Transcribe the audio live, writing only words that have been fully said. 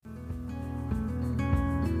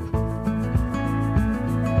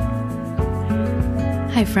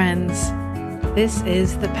Hi friends, this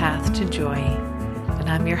is The Path to Joy, and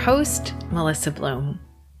I'm your host, Melissa Bloom.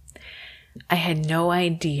 I had no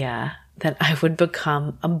idea that I would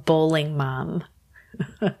become a bowling mom.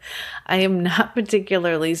 I am not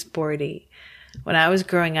particularly sporty. When I was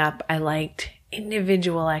growing up, I liked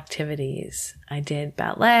individual activities. I did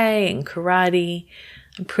ballet and karate.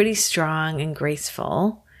 I'm pretty strong and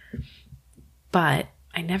graceful, but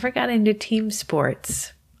I never got into team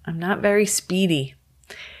sports. I'm not very speedy.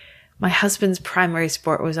 My husband's primary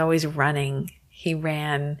sport was always running. He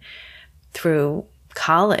ran through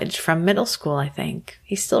college from middle school, I think.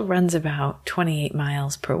 He still runs about 28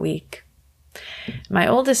 miles per week. My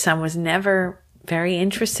oldest son was never very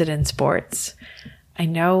interested in sports. I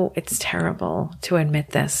know it's terrible to admit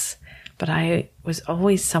this, but I was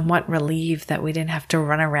always somewhat relieved that we didn't have to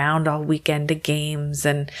run around all weekend to games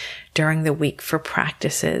and during the week for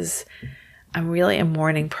practices. I'm really a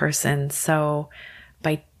morning person, so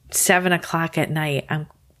by 7 o'clock at night, I'm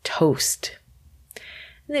toast.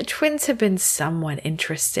 And the twins have been somewhat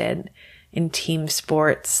interested in team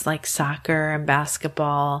sports like soccer and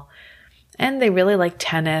basketball, and they really like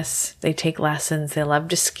tennis. They take lessons. They love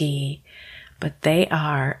to ski, but they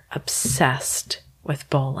are obsessed with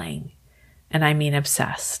bowling. And I mean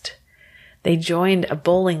obsessed. They joined a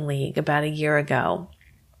bowling league about a year ago.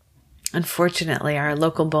 Unfortunately, our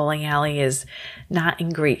local bowling alley is not in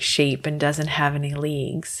great shape and doesn't have any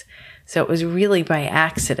leagues. So it was really by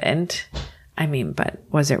accident. But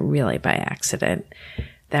was it really by accident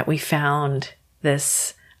that we found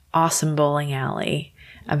this awesome bowling alley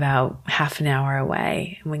about half an hour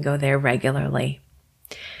away, and we go there regularly.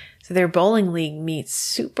 So their bowling league meets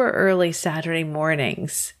super early Saturday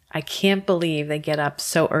mornings. I can't believe they get up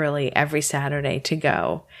so early every Saturday to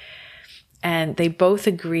go. And they both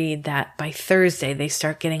agreed that by Thursday, they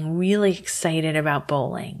start getting really excited about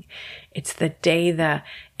bowling. It's the day the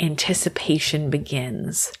anticipation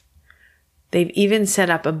begins. They've even set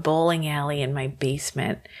up a bowling alley in my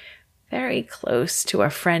basement, very close to a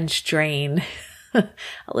French drain. A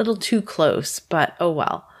little too close, but oh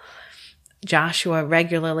well. Joshua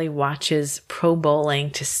regularly watches pro bowling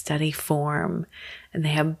to study form, and they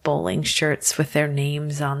have bowling shirts with their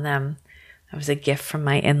names on them. That was a gift from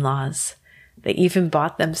my in-laws. They even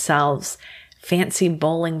bought themselves fancy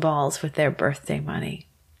bowling balls with their birthday money.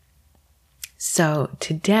 So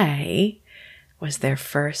today was their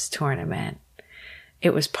first tournament.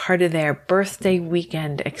 It was part of their birthday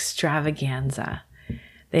weekend extravaganza.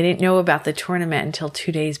 They didn't know about the tournament until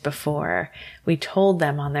 2 days before. We told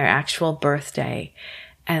them on their actual birthday,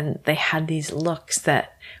 and they had these looks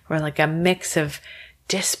that were like a mix of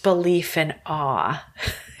disbelief and awe.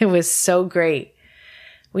 It was so great.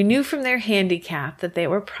 We knew from their handicap that they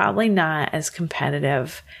were probably not as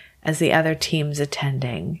competitive as the other teams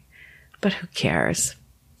attending, but who cares?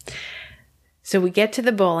 So we get to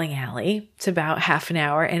the bowling alley. It's about half an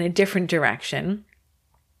hour in a different direction.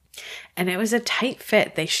 And it was a tight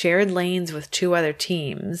fit. They shared lanes with 2 other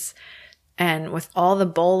teams. And with all the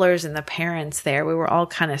bowlers and the parents there, we were all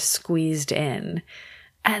kind of squeezed in.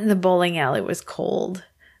 And the bowling alley was cold.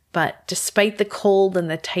 But despite the cold and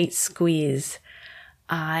the tight squeeze,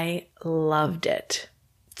 I loved it.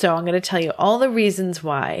 So I'm going to tell you all the reasons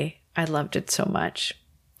why I loved it so much.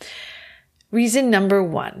 Reason number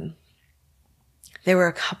 1. There were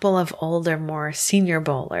a couple of older, more senior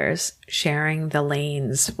bowlers sharing the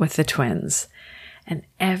lanes with the twins. And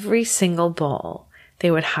every single bowl,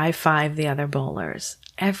 they would high-five the other bowlers.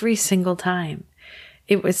 Every single time.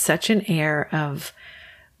 It was such an air of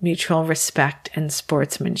mutual respect and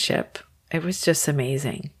sportsmanship. It was just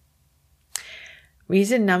amazing.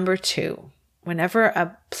 Reason number 2, whenever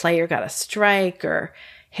a player got a strike or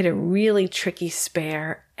hit a really tricky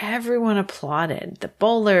spare, everyone applauded. The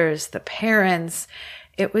bowlers, the parents.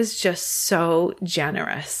 It was just so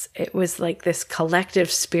generous. It was like this collective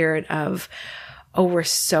spirit of, oh, we're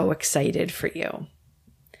so excited for you.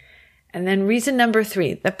 And then reason number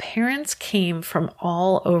 3, the parents came from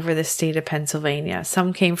all over the state of Pennsylvania.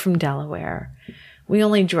 Some came from Delaware. We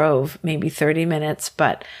only drove maybe 30 minutes,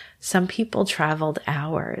 but some people traveled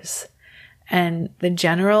hours. And the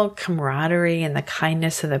general camaraderie and the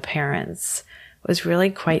kindness of the parents was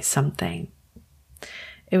really quite something.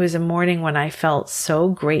 It was a morning when I felt so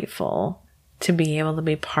grateful to be able to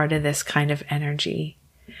be part of this kind of energy.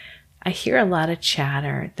 I hear a lot of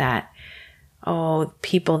chatter that, oh,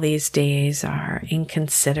 people these days are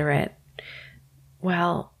inconsiderate.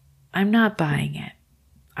 Well, I'm not buying it.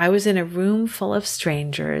 I was in a room full of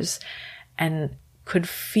strangers and could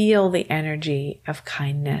feel the energy of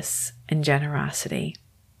kindness and generosity.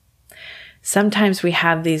 Sometimes we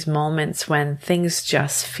have these moments when things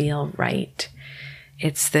just feel right.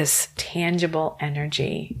 It's this tangible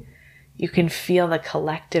energy. You can feel the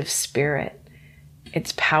collective spirit.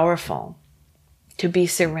 It's powerful. To be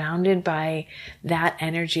surrounded by that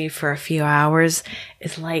energy for a few hours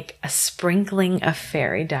is like a sprinkling of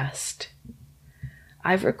fairy dust.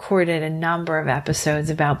 I've recorded a number of episodes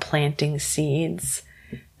about planting seeds,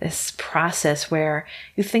 this process where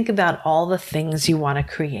you think about all the things you want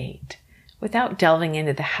to create without delving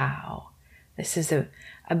into the how. This is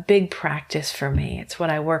a big practice for me. It's what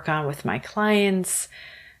I work on with my clients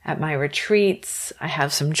at my retreats. I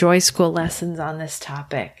have some Joy School lessons on this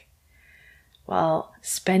topic. Well,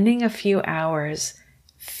 spending a few hours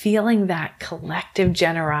feeling that collective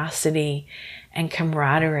generosity and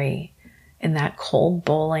camaraderie in that cold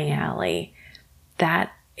bowling alley,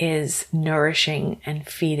 that is nourishing and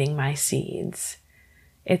feeding my seeds.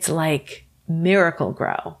 It's like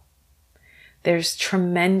Miracle-Gro. There's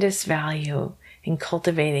tremendous value in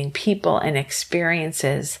cultivating people and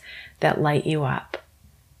experiences that light you up.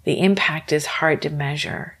 The impact is hard to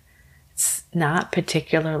measure. It's not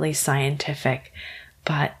particularly scientific,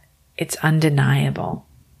 but it's undeniable.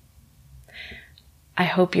 I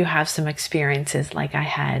hope you have some experiences like I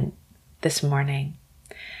had this morning.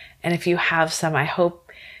 And if you have some, I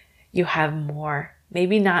hope you have more.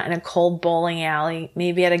 Maybe not in a cold bowling alley,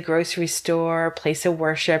 maybe at a grocery store, place of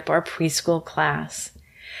worship, or preschool class.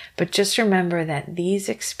 But just remember that these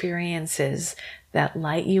experiences that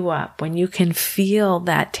light you up, when you can feel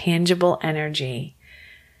that tangible energy,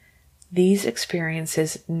 these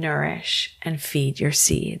experiences nourish and feed your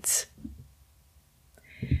seeds.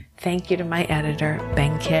 Thank you to my editor,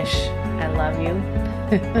 Ben Kish. I love you.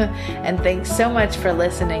 And thanks so much for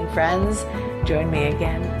listening, friends. Join me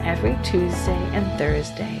again every Tuesday and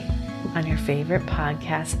Thursday on your favorite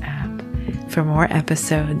podcast app for more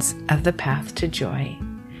episodes of The Path to Joy.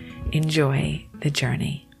 Enjoy the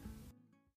journey.